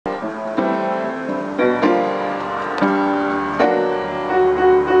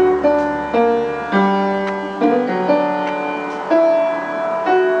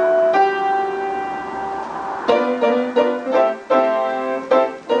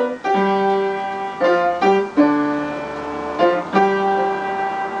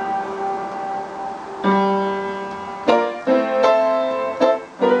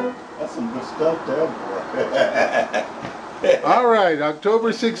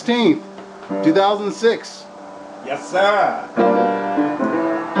October 16th, 2006. Yes, sir.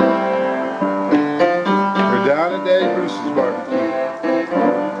 We're down at Daddy Bruce's barbecue.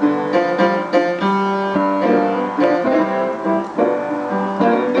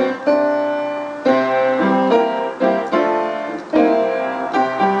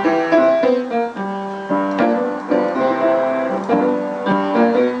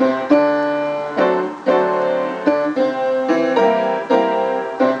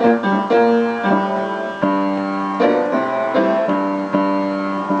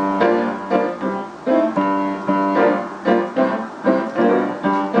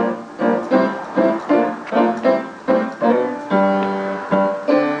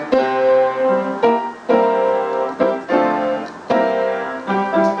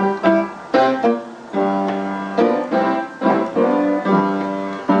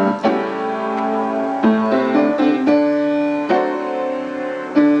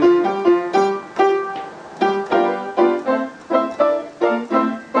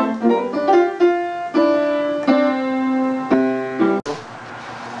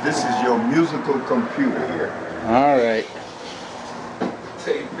 This is your musical computer here. All right.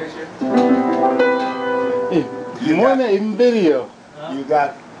 Take a picture. Hey, more than that, even video. You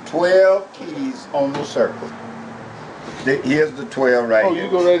got 12 keys on the circle. Here's the 12 right Oh, here. you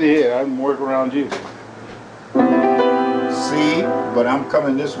go right ahead. I can work around you. C, but I'm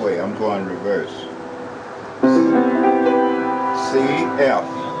coming this way. I'm going reverse. C, F.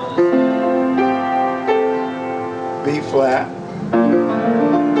 B flat.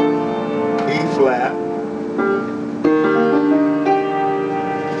 E flat.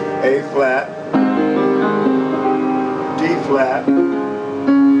 A flat. D flat.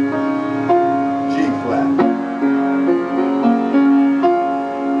 G flat.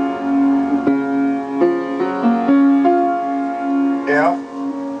 F.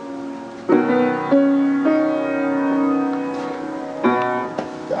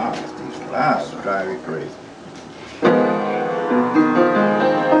 Gosh, these flies drive me crazy.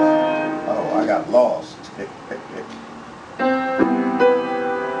 Oh, I got lost.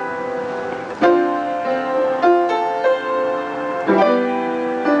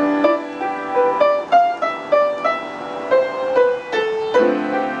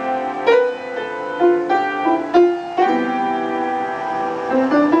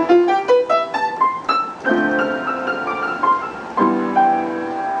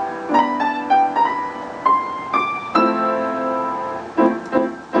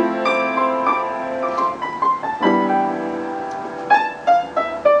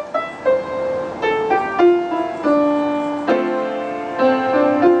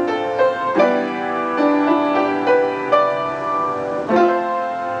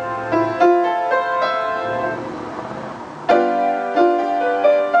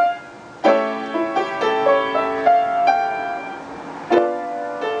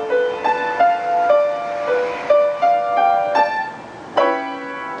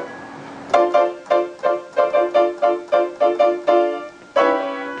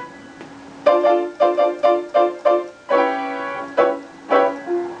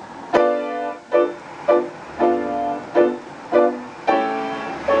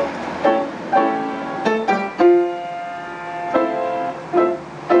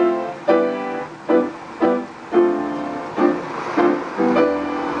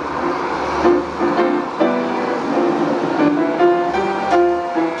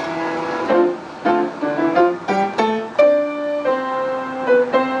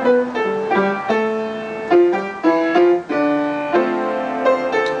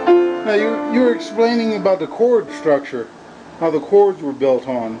 Now you were explaining about the chord structure, how the chords were built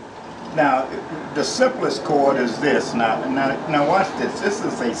on. Now, the simplest chord is this. Now watch this. This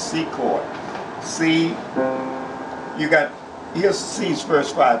is a C chord. C, you got, here's C's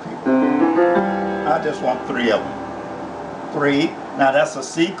first 5 people. I just want 3 of them. 3, now that's a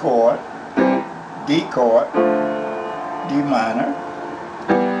C chord, D chord, D minor,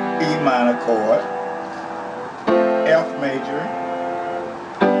 E minor chord, F major,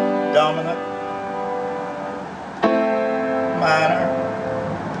 dominant, minor,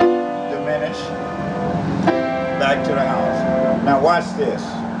 diminished, back to the house. Now watch this.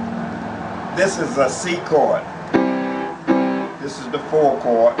 This is a C chord. This is the 4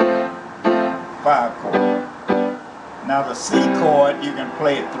 chord, 5 chord. Now the C chord, you can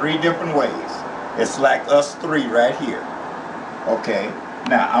play it 3 different ways. It's like us 3 right here. Okay.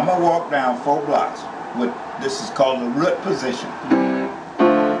 Now I'm gonna walk down 4 blocks with, this is called the root position.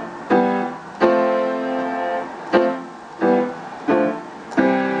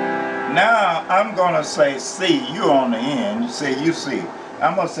 Now I'm gonna say C, you on the end, you say you C.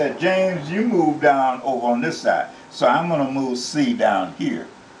 I'm gonna say, James, you move down over on this side. So I'm gonna move C down here.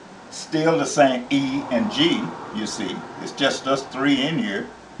 Still the same E and G, you see. It's just us three in here.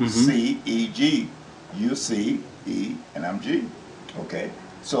 C, E, G. You C, E, and I'm G. Okay.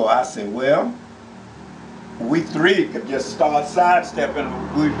 So I said, well, we three could just start sidestepping.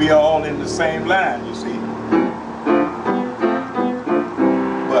 We'd be all in the same line, you see.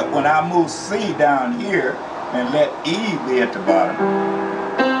 But when I move C down here and let E be at the bottom,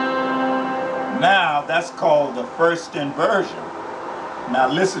 now that's called the first inversion. Now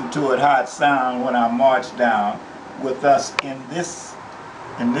listen to it, how it sounds when I march down with us in this,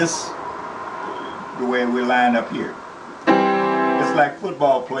 the way we line up here. It's like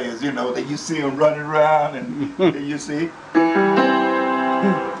football players, you know, that you see them running around and you see.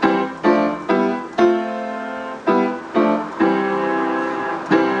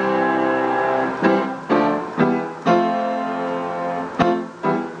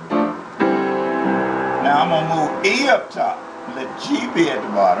 Now I'm gonna move E up top. Let G be at the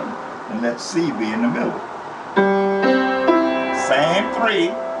bottom, and let C be in the middle. Same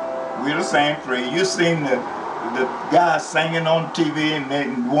three, we're the same three. You seen the guys singing on TV, and they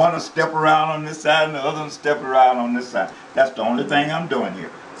want to step around on this side, and the other one step around on this side. That's the only thing I'm doing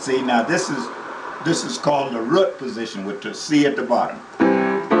here. See, now this is called the root position with the C at the bottom.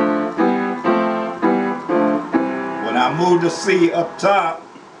 When I move the C up top,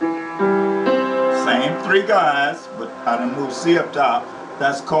 same three guys, but I done move C up top.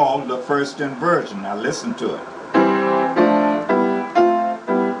 That's called the first inversion. Now listen to it.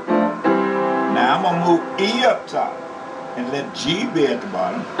 Now I'm gonna move E up top and let G be at the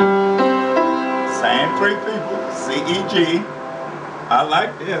bottom. Same three people, C, E, G. I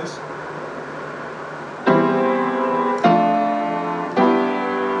like this.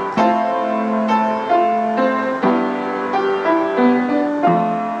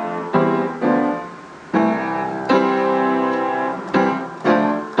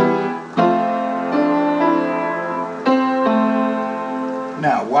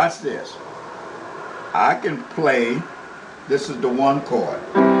 Now watch this. I can play, this is the one chord,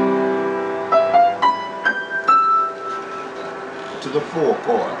 to the four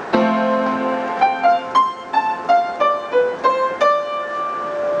chord.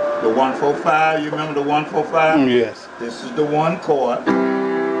 The 1-4-5, you remember the 1-4-5? Yes. This is the one chord.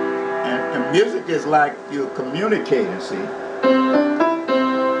 And the music is like you're communicating, see?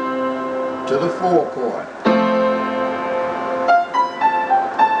 To the four chord.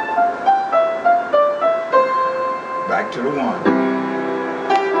 Back to the one,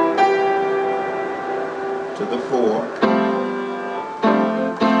 to the four,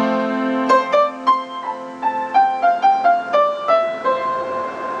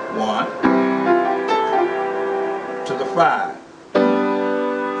 one, to the five.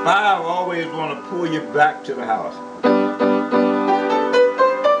 Five always want to pull you back to the house.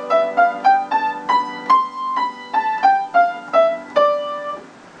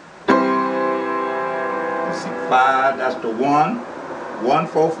 Five, that's the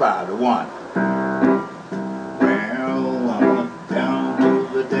 1-4-5, the one. Well, I went down to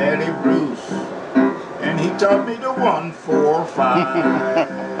the Daddy Bruce, and he taught me the 1-4-5.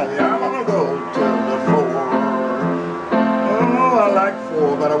 I'm gonna go to the 4. Oh, I like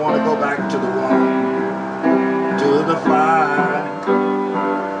 4, but I want to go back to the 1, to the 5.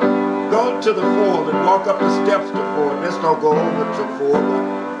 Go to the 4, then walk up the steps to 4. Let's not go over to 4, but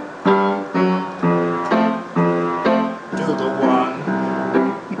the 1.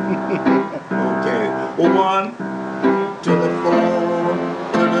 Okay. 1 to the 4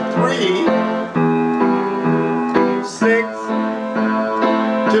 to the 3. 6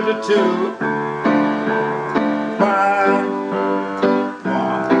 to the 2. 5.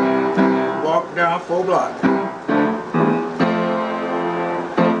 1. Walk down 4 blocks.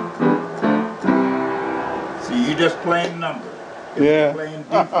 See, you just playing numbers. If you're playing D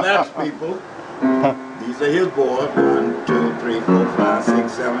flats, people. These are his boards. 1, 2, 3, 4, 5,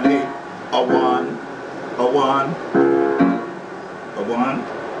 6, 7, 8. A 1, a 1, a 1.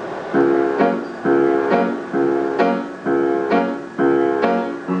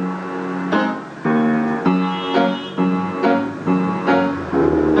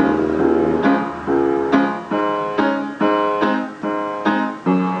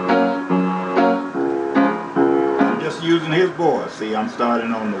 I'm just using his board. See, I'm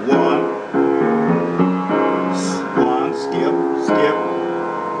starting on the 1. Skip, skip,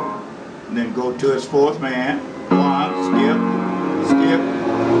 and then go to his fourth man. 1, skip, skip,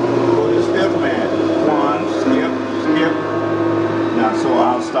 go to his fifth man. 1, skip, skip. Now, so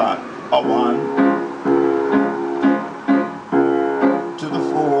I'll start. A 1 to the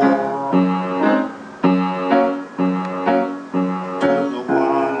 4 to the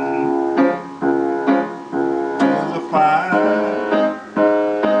 1 to the 5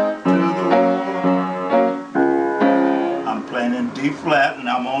 to the 1. I'm playing in D flat and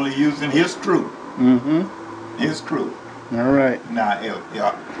I'm only using his crew. His crew. All right. Now,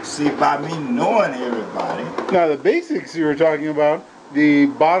 see, by me knowing everybody. Now the basics you were talking about, the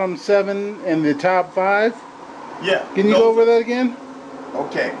bottom 7 and the top 5. Yeah. Can you go over that again?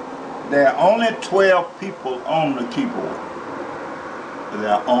 Okay. There are only 12 people on the keyboard. There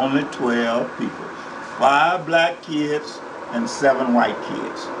are only 12 people. 5 black kids and 7 white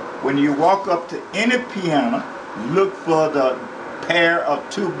kids. When you walk up to any piano, look for the pair of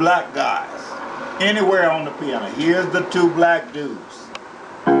 2 black guys. Anywhere on the piano. Here's the 2 black dudes.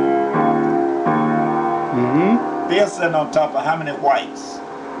 They're sitting on top of how many whites?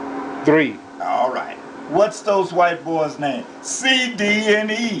 3. All right. What's those white boys' name? C, D, and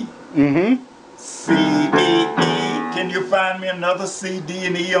E. C, D, E. Can you find me another C, D,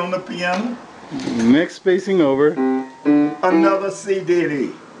 and E on the piano? Next spacing over. Another C, D, and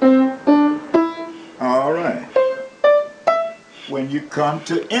E. All right. When you come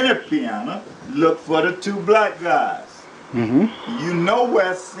to any piano, look for the 2 black guys. You know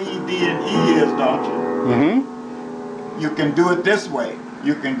where C, D, and E is, don't you? You can do it this way.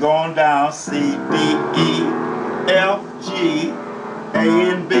 You can go on down C, D, E, F, G, A,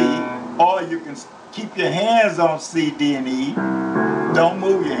 and B, or you can keep your hands on C, D, and E. Don't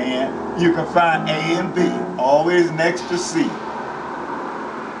move your hand. You can find A and B, always next to C.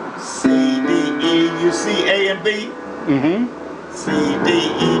 C, D, E, you see A and B? C, D,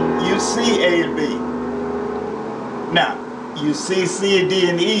 E, you see A and B. Now, you see C, D,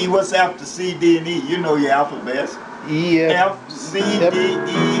 and E. What's after C, D, and E? You know your alphabets. E, F, C, D,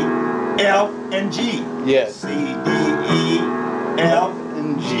 E, F, and G. Yes. C, D, E, F,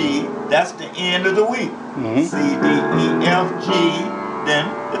 and G. That's the end of the week. C, D, E, F, G. Then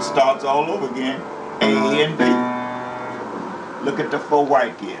it starts all over again. A and B. Look at the 4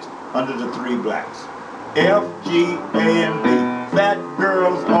 white kids under the 3 blacks. F, G, A, and B. Fat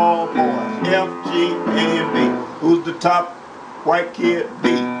girls, all boys. F, G, A, and B. Who's the top white kid? B.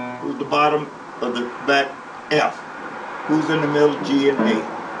 Who's the bottom of the back? F. Who's in the middle? G and A.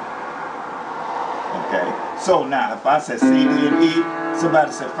 Okay. So now, if I say C, D, and E,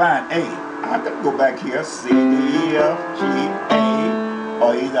 somebody said find A. I could go back here. C, D, E, F, G, A.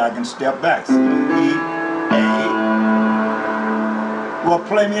 Or either I can step back. C, D, E, A. Well,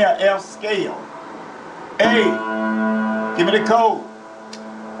 play me an F scale. A. Give me the code.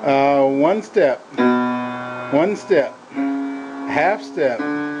 1 step. 1 step. Half step.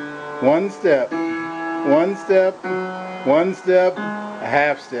 1 step. 1 step. 1 step. A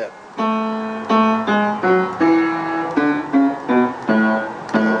half step.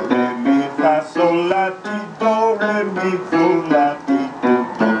 Do, re, mi, fa, sol, la, ti, do, re, mi, fa, la, ti, do,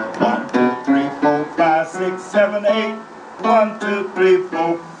 do. 1, 2, 3, 4, 5, 6, 7, 8. 1, 2, 3,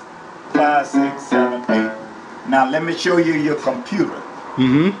 4, 5, 6, 7, 8. Now let me show you your computer.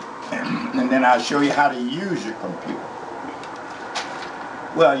 And then I'll show you how to use your computer.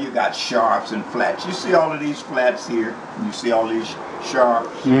 Well, you got sharps and flats. You see all of these flats here? You see all these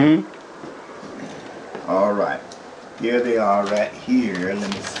sharps? All right. Here they are right here.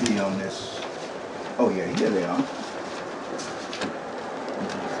 Let me see on this. Oh yeah, here they are.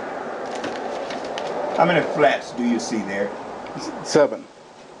 How many flats do you see there? 7.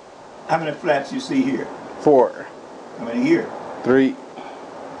 How many flats you see here? 4. How many here? 3.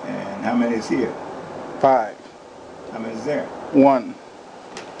 And how many is here? 5. How many is there? 1.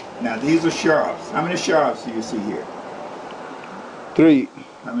 Now these are sharps. How many sharps do you see here? 3.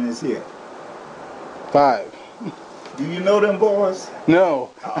 How many is here? 5. Do you know them boys?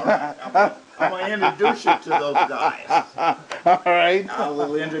 No. All right. I'm going to introduce you to those guys. All right. I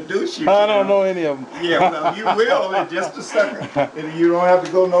will introduce you to I don't them. know any of them. Yeah, well, you will in just a second. And you don't have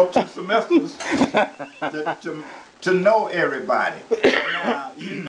to go no 2 semesters to know everybody. Now, you